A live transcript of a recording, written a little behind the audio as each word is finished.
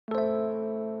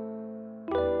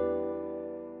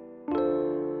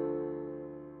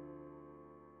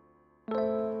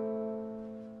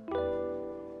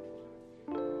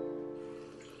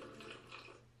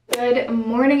Good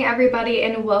morning everybody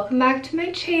and welcome back to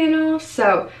my channel.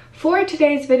 So for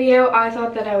today's video I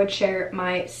thought that I would share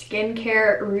my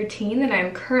skincare routine that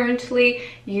I'm currently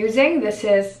using. This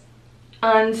is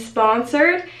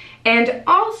unsponsored, and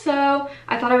also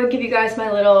I thought I would give you guys my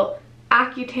little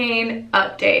Accutane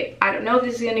update. I don't know if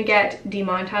this is going to get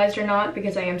demonetized or not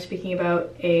because I am speaking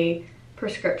about a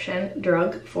prescription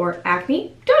drug for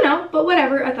acne. Don't know, but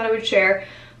whatever. I thought I would share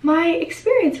my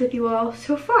experience with you all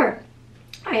so far.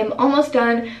 I am almost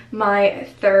done my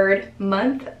 3rd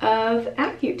month of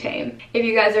Accutane. If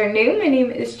you guys are new, my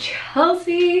name is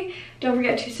Chelsea. Don't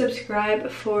forget to subscribe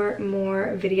for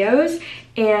more videos,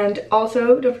 and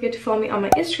also don't forget to follow me on my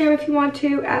Instagram if you want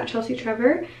to, at Chelsea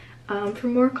Trevor, for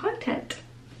more content.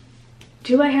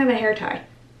 Do I have a hair tie?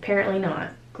 Apparently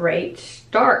not. Great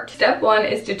start. Step 1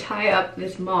 is to tie up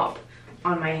this mop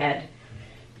on my head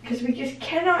because we just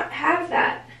cannot have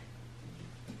that.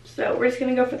 So we're just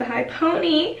gonna go for the high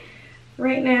pony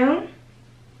right now.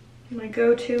 My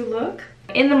go-to look.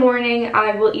 In the morning,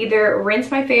 I will either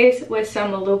rinse my face with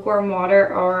some lukewarm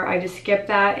water, or I just skip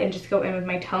that and just go in with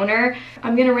my toner.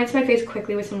 I'm gonna rinse my face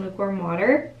quickly with some lukewarm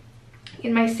water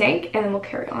in my sink, and then we'll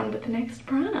carry on with the next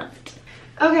product.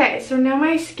 Okay, so now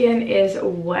my skin is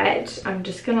wet. I'm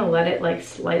just gonna let it like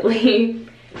slightly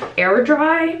air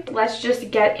dry. Let's just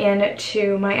get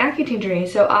into my Accutane journey.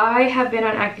 So I have been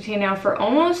on Accutane now for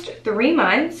almost 3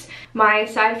 months. My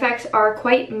side effects are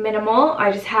quite minimal.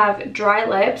 I just have dry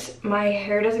lips. My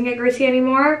hair doesn't get greasy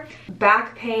anymore.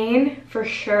 Back pain for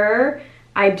sure.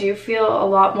 I do feel a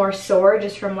lot more sore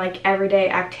just from like everyday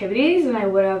activities than I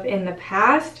would have in the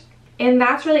past. And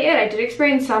that's really it. I did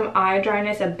experience some eye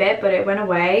dryness a bit, but it went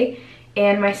away.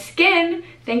 And my skin,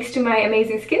 thanks to my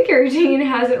amazing skincare routine,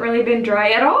 hasn't really been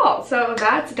dry at all. So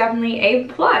that's definitely a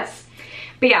plus.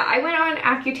 But yeah, I went on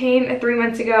Accutane 3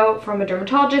 months ago from a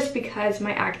dermatologist because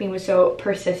my acne was so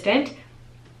persistent.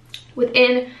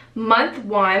 Within month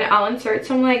 1, I'll insert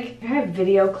some I have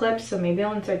video clips, so maybe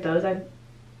I'll insert those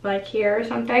like here or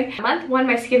something. Month 1,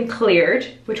 my skin cleared,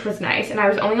 which was nice, and I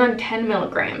was only on 10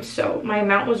 milligrams, so my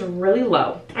amount was really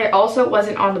low. I also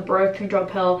wasn't on the birth control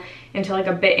pill until like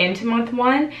a bit into month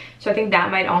 1, so I think that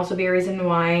might also be a reason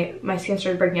why my skin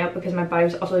started breaking out, because my body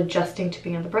was also adjusting to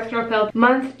being on the birth control pill.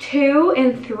 Month 2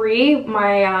 and 3,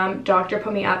 my doctor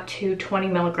put me up to 20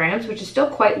 milligrams, which is still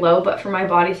quite low, but for my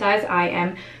body size, I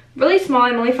am really small.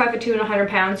 I'm only 5'2" and 100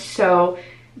 pounds, so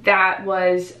that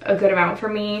was a good amount for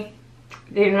me.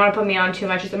 They didn't want to put me on too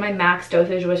much, so my max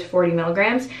dosage was 40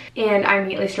 milligrams, and I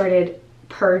immediately started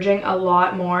purging a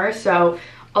lot more, so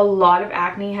a lot of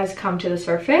acne has come to the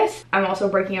surface. I'm also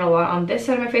breaking out a lot on this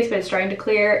side of my face, but it's starting to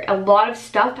clear. A lot of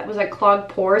stuff that was like clogged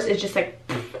pores is just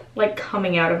like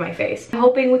coming out of my face. I'm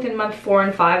hoping within month 4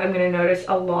 and 5 I'm going to notice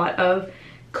a lot of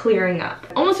clearing up.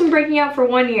 Almost been breaking out for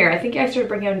 1 year. I think I started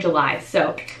breaking out in July,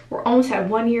 so we're almost at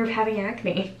 1 year of having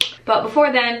acne. But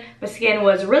before then, my skin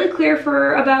was really clear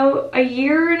for about a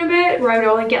year and a bit, where I would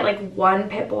only get like 1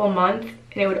 pimple a month,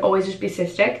 and it would always just be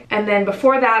cystic. And then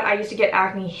before that, I used to get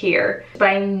acne here, but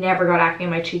I never got acne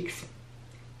on my cheeks,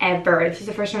 ever. This is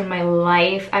the first time in my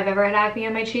life I've ever had acne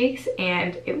on my cheeks,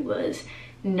 and it was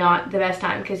not the best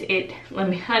time because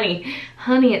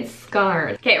honey, it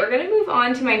scars. Okay, we're gonna move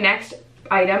on to my next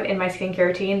item in my skincare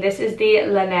routine. This is the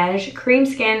Laniege Cream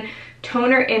Skin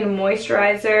Toner and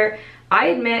Moisturizer. I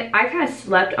admit I kind of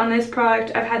slept on this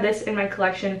product. I've had this in my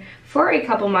collection for a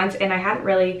couple months and I hadn't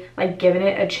really given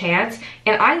it a chance,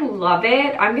 and I love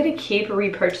it. I'm gonna keep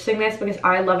repurchasing this because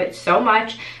I love it so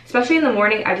much, especially in the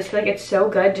morning. I just feel like it's so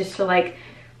good just to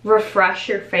refresh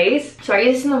your face. So I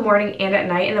use this in the morning and at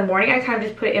night. In the morning I kind of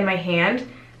just put it in my hand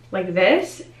like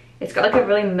this. It's got a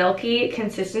really milky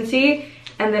consistency,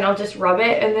 and then I'll just rub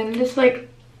it and then just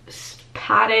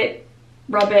pat it,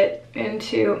 rub it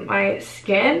into my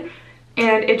skin,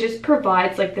 and it just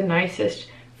provides the nicest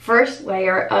first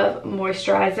layer of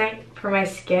moisturizing for my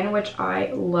skin, which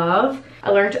I love.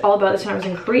 I learned all about this when I was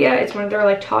in Korea. It's one of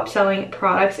their top selling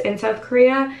products in South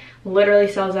Korea. Literally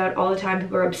sells out all the time.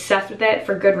 People are obsessed with it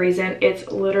for good reason.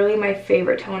 It's literally my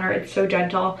favorite toner. It's so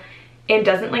gentle and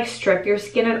doesn't strip your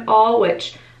skin at all,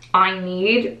 which I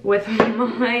need with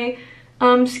my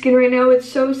skin right now. It's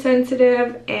so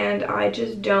sensitive and I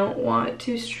just don't want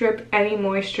to strip any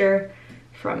moisture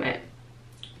from it.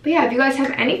 But yeah, if you guys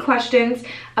have any questions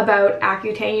about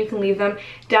Accutane, you can leave them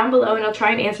down below and I'll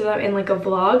try and answer them in a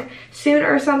vlog soon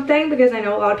or something, because I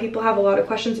know a lot of people have a lot of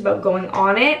questions about going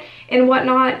on it and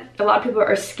whatnot. A lot of people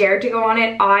are scared to go on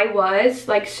it. I was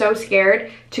so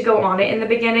scared to go on it in the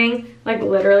beginning,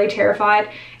 literally terrified,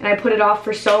 and I put it off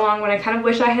for so long when I kind of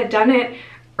wish I had done it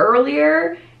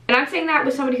earlier. And I'm saying that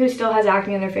with somebody who still has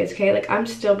acne on their face, okay? Like, I'm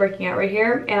still breaking out right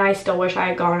here, and I still wish I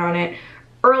had gone on it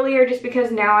earlier, just because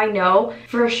now I know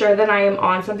for sure that I am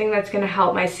on something that's going to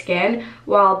help my skin,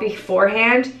 while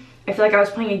beforehand I feel like I was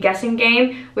playing a guessing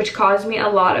game, which caused me a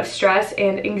lot of stress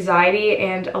and anxiety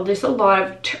and just a lot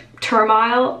of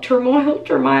turmoil,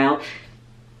 how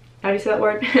do you say that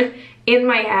word? In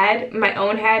my head, my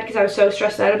own head, because I was so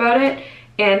stressed out about it.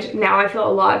 And now I feel a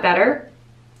lot better.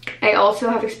 I also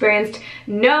have experienced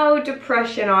no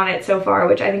depression on it so far,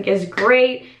 which I think is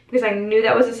great, because I knew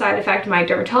that was a side effect. My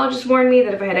dermatologist warned me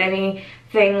that if I had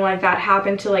anything like that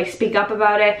happen, to like speak up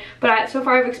about it. But so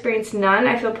far I've experienced none.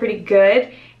 I feel pretty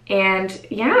good. And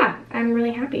yeah, I'm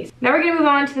really happy. Now we're gonna move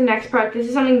on to the next product. This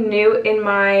is something new in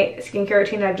my skincare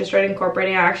routine that I've just started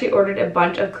incorporating. I actually ordered a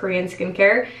bunch of Korean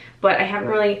skincare, but I haven't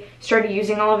really started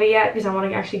using all of it yet, because I want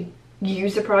to actually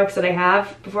use the products that I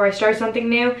have before I start something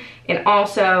new. And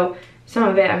also, some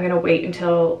of it I'm going to wait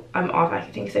until I'm off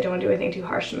Accutane, because I don't want to do anything too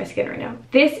harsh to my skin right now.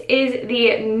 This is the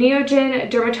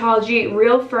Neogen Dermatology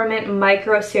Real Ferment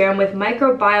Micro Serum with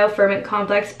Microbiome Ferment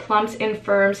Complex, plumps and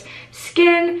firms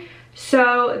skin.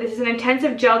 So this is an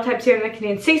intensive gel type serum that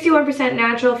contains 61%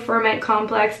 natural ferment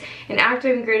complex and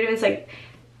active ingredients like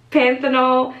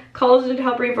panthenol, collagen to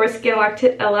help reinforce skin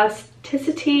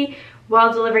elasticity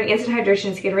while delivering instant hydration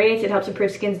and skin radiance. It helps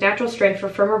improve skin's natural strength for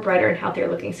firmer, brighter, and healthier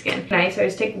looking skin. Nice, so I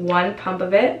just take one pump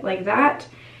of it like that,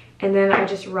 and then I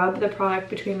just rub the product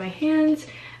between my hands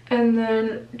and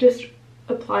then just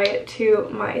apply it to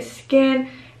my skin.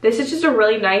 This is just a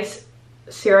really nice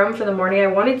serum for the morning. I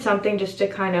wanted something just to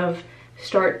kind of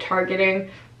start targeting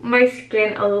my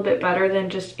skin a little bit better than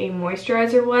just a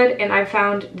moisturizer would, and I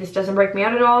found this doesn't break me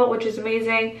out at all, which is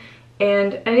amazing.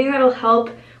 And anything that'll help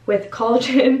with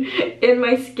collagen in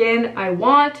my skin I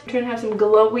want. I'm trying to have some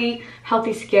glowy,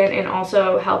 healthy skin, and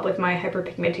also help with my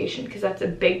hyperpigmentation, because that's a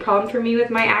big problem for me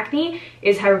with my acne,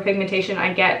 is hyperpigmentation.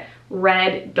 I get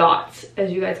red dots,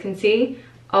 as you guys can see,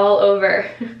 all over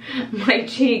my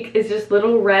cheek is just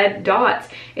little red dots.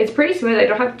 It's pretty smooth. I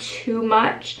don't have too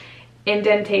much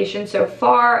indentation so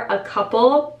far, a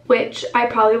couple, which I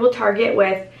probably will target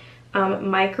with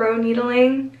micro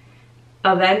needling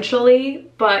eventually.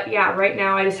 But yeah, right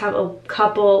now I just have a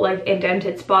couple like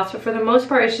indented spots, but for the most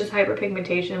part it's just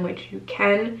hyperpigmentation, which you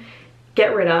can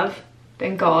get rid of,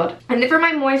 thank God. And then for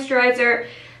my moisturizer,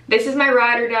 this is my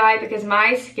ride or die, because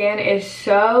my skin is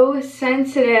so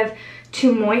sensitive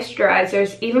to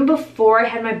moisturizers. Even before I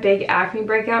had my big acne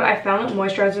breakout, I found that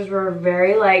moisturizers were a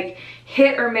very like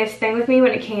hit or miss thing with me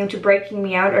when it came to breaking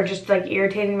me out or just like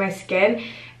irritating my skin.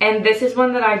 And this is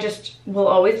one that I just will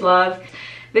always love.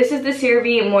 This is the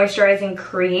Cerave Moisturizing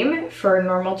Cream for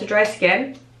normal to dry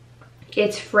skin.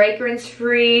 It's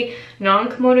fragrance-free,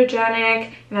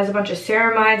 non-comedogenic, and has a bunch of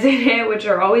ceramides in it, which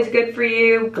are always good for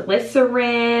you.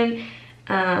 Glycerin,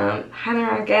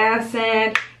 hyaluronic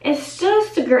acid. It's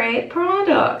just a great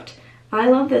product. I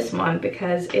love this one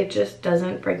because it just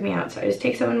doesn't break me out. So I just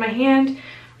take some in my hand,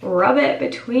 rub it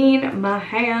between my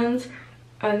hands,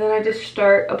 and then I just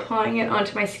start applying it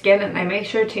onto my skin. And I make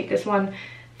sure to take this one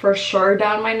for sure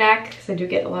down my neck, because I do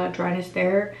get a lot of dryness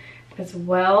there as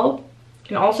well.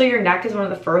 And also your neck is one of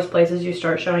the first places you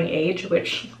start showing age,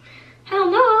 which,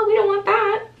 hell no, we don't want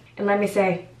that. And let me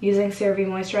say, using Cerave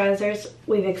moisturizers,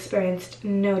 we've experienced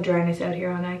no dryness out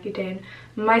here on Accutane.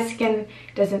 My skin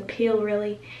doesn't peel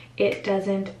really. It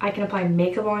doesn't, I can apply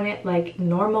makeup on it like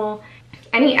normal.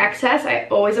 Any excess, I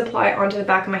always apply onto the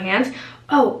back of my hands.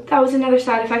 Oh, that was another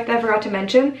side effect that I forgot to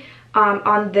mention.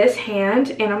 On this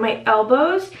hand and on my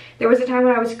elbows, there was a time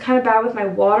when I was kind of bad with my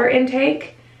water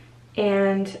intake,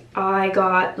 and I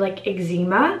got like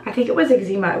eczema. I think it was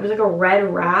eczema. It was like a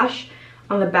red rash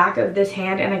on the back of this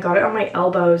hand, and I got it on my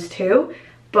elbows too,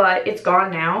 but it's gone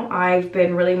now. I've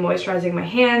been really moisturizing my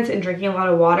hands and drinking a lot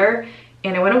of water,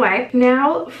 and it went away.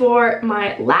 Now for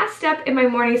my last step in my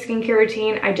morning skincare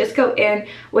routine, I just go in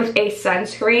with a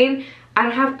sunscreen. I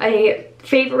don't have a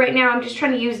favorite right now. I'm just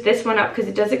trying to use this one up because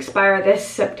it does expire this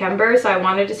September, so I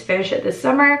want to just finish it this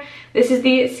summer. This is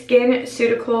the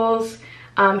Ceuticals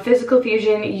Physical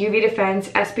Fusion UV Defense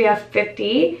SPF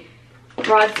 50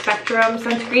 broad spectrum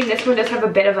sunscreen. This one does have a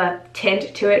bit of a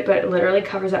tint to it, but it literally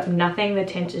covers up nothing. The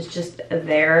tint is just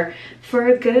there for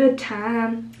a good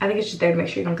time. I think it's just there to make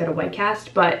sure you don't get a white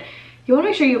cast, but you want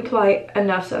to make sure you apply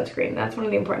enough sunscreen. That's one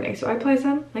of the important things. So I apply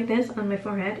some like this on my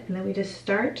forehead, and then we just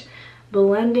start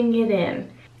blending it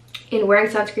in. And wearing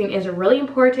sunscreen is really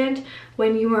important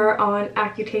when you are on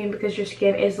Accutane, because your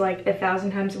skin is like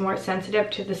 1,000 times more sensitive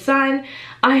to the sun.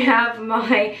 I have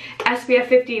my SPF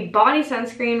 50 body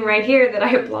sunscreen right here that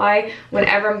I apply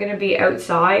whenever I'm going to be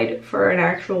outside for an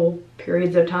actual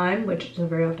periods of time, which isn't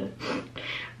very often.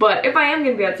 But if I am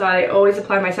gonna be outside, I always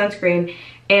apply my sunscreen.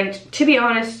 And to be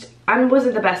honest, I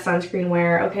wasn't the best sunscreen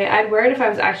wearer, okay? I'd wear it if I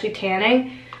was actually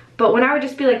tanning, but when I would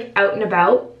just be like out and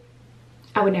about,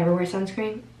 I would never wear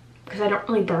sunscreen because I don't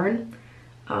really burn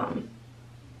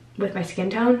with my skin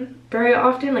tone very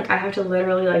often. Like I have to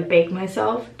literally like bake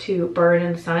myself to burn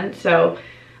in the sun, so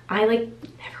I like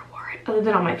never wore it other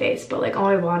than on my face, but like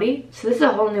on my body. So this is a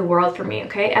whole new world for me,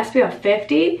 okay? SPF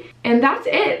 50, and that's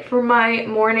it for my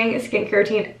morning skincare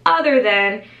routine other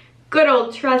than good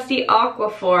old trusty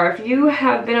Aquaphor. If you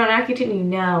have been on Accutane, you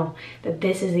know that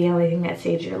this is the only thing that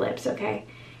saves your lips, okay?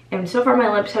 And so far my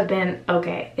lips have been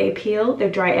okay. They peel, they're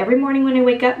dry every morning when I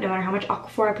wake up, no matter how much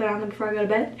Aquaphor I put on them before I go to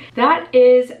bed. That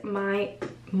is my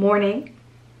morning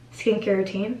skincare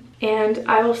routine. And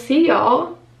I will see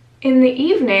y'all in the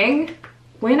evening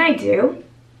when I do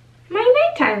my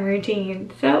nighttime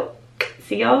routine. So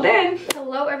see y'all then.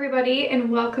 Hello everybody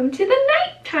and welcome to the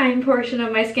nighttime portion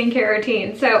of my skincare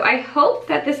routine. So I hope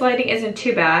that this lighting isn't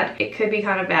too bad. It could be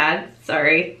kind of bad,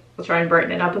 sorry. I'll try and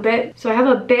brighten it up a bit. So I have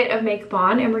a bit of makeup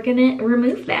on and we're gonna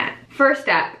remove that. First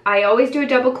step, I always do a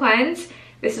double cleanse.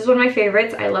 This is one of my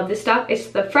favorites. I love this stuff. It's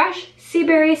the fresh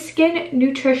Seaberry Skin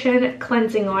Nutrition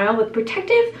Cleansing Oil with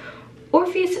protective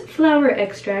Orpheus flower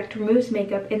extract, removes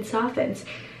makeup and softens.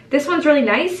 This one's really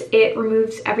nice. It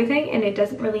removes everything and it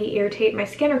doesn't really irritate my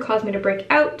skin or cause me to break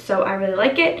out, so I really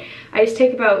like it. I just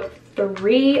take about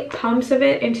 3 pumps of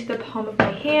it into the palm of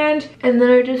my hand and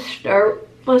then I just start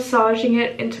massaging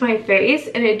it into my face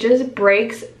and it just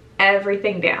breaks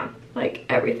everything down. Like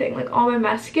everything, like all my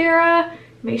mascara.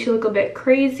 Makes you look a bit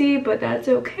crazy, but that's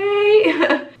okay.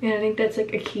 And I think that's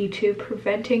like a key to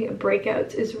preventing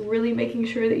breakouts, is really making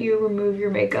sure that you remove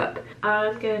your makeup.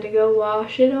 I'm gonna go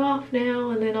wash it off now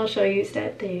and then I'll show you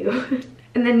step 2.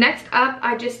 And then next up,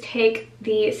 I just take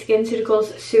the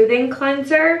Ceuticals Soothing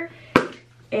Cleanser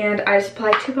and I just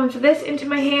apply 2 pumps of this into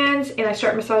my hands and I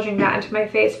start massaging that into my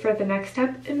face for the next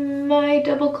step in my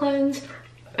double cleanse.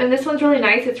 And this one's really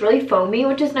nice. It's really foamy,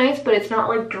 which is nice, but it's not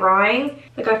like drying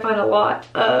like I find a lot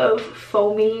of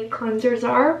foamy cleansers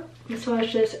are.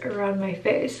 Massage this around my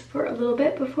face for a little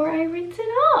bit before I rinse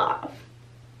it off.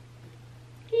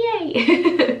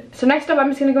 Yay! So next up, I'm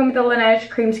just gonna go in with the Laniege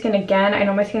Cream Skin again. I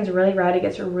know my skin's really red. It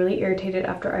gets really irritated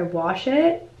after I wash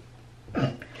it.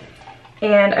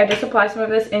 And I just apply some of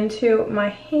this into my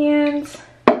hands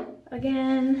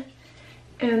again.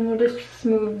 And we'll just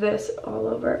smooth this all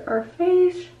over our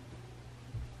face.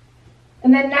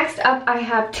 And then next up, I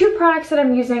have 2 products that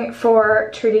I'm using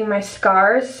for treating my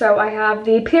scars. So I have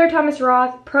the Peter Thomas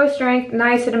Roth Pro Strength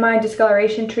Niacinamide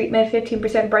Discoloration Treatment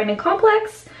 15% Brightening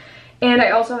Complex. And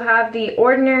I also have the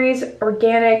Ordinary's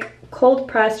Organic Cold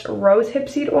Pressed Rose Hip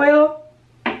Seed Oil.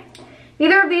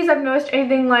 Neither of these I've noticed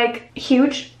anything like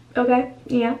huge. Okay,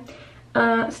 yeah.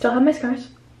 Still have my scars.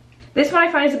 This one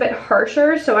I find is a bit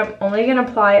harsher, so I'm only going to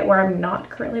apply it where I'm not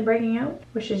currently breaking out,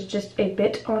 which is just a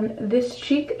bit on this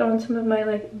cheek, on some of my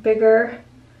like bigger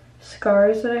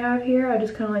scars that I have here. I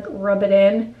just kind of like rub it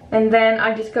in. And then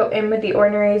I just go in with the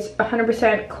Ordinary's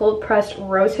 100% cold pressed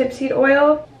rose hip seed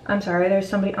oil. I'm sorry, there's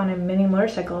somebody on a mini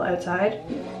motorcycle outside.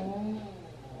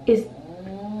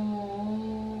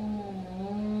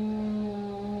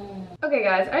 Okay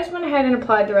guys, I just went ahead and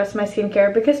applied the rest of my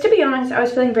skincare because, to be honest, I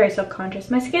was feeling very self-conscious.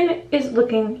 My skin is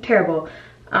looking terrible.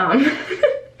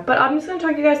 But I'm just going to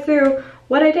talk you guys through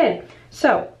what I did.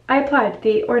 So, I applied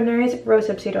the Ordinary's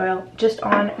Rosehip Seed Oil just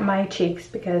on my cheeks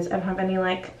because I don't have any,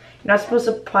 like, you're not supposed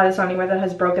to apply this on anywhere that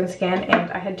has broken skin,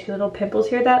 and I had 2 little pimples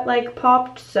here that, like,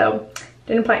 popped, so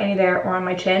didn't apply any there or on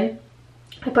my chin.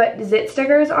 I put zit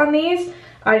stickers on these.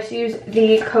 I just use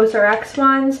the CosRX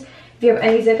ones. If you have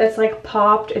any zit that's like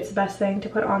popped, it's the best thing to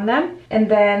put on them. And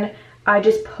then I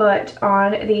just put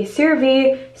on the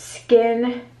Cerave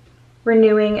Skin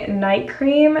Renewing Night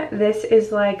Cream. This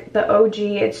is like the OG.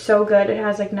 It's so good. It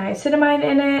has like niacinamide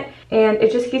in it and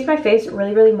it just keeps my face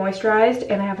really, really moisturized,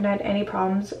 and I haven't had any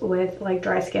problems with like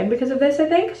dry skin because of this, I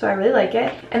think. So I really like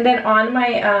it. And then on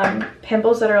my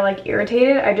pimples that are like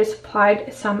irritated, I just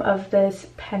applied some of this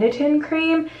Petitions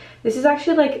cream. This is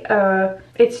actually like,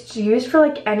 it's used for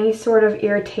like any sort of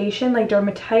irritation, like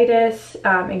dermatitis,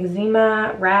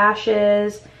 eczema,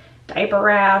 rashes, diaper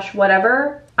rash,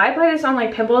 whatever. I apply this on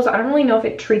like pimples. I don't really know if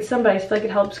it treats them, but I just feel like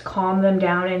it helps calm them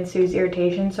down and soothes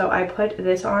irritation. So I put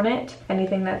this on it,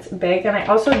 anything that's big. And I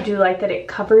also do like that it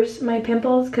covers my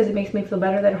pimples because it makes me feel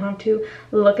better that I don't have to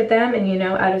look at them and, you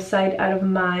know, out of sight, out of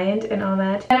mind and all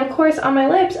that. And of course on my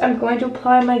lips, I'm going to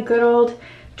apply my good old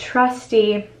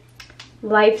trusty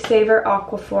Lifesaver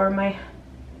Aquaphor, my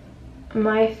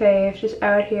fave, just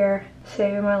out here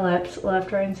Saving my lips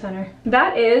left, right, and center.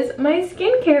 That is my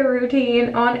skincare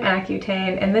routine on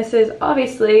Accutane, and this is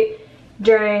obviously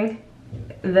during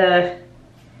the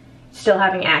still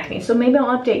having acne. So maybe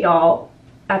I'll update y'all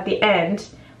at the end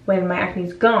when my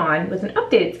acne's gone with an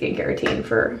updated skincare routine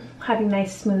for having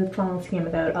nice, smooth, flawless skin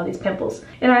without all these pimples.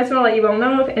 And I just want to let you all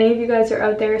know, if any of you guys are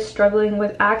out there struggling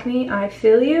with acne, I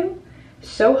feel you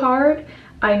so hard.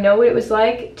 I know what it was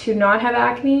like to not have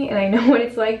acne, and I know what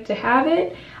it's like to have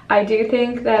it. I do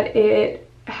think that it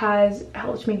has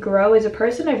helped me grow as a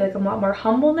person. I feel like I'm a lot more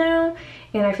humble now,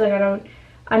 and I feel like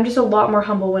I'm just a lot more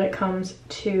humble when it comes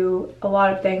to a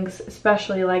lot of things,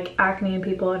 especially like acne and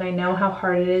people, and I know how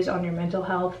hard it is on your mental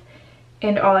health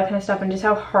and all that kind of stuff, and just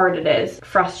how hard it is.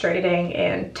 Frustrating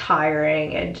and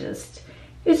tiring, and just,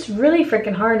 it's really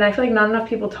freaking hard, and I feel like not enough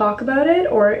people talk about it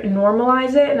or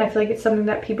normalize it, and I feel like it's something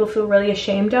that people feel really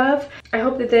ashamed of. I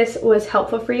hope that this was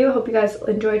helpful for you. I hope you guys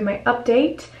enjoyed my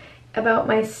update about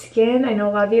my skin. I know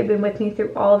a lot of you have been with me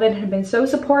through all of it and have been so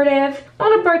supportive.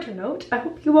 On a brighter note, I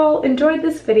hope you all enjoyed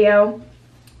this video.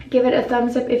 Give it a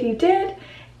thumbs up if you did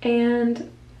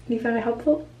and you found it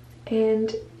helpful,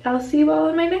 and I'll see you all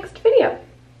in my next video.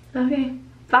 Okay,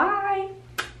 bye!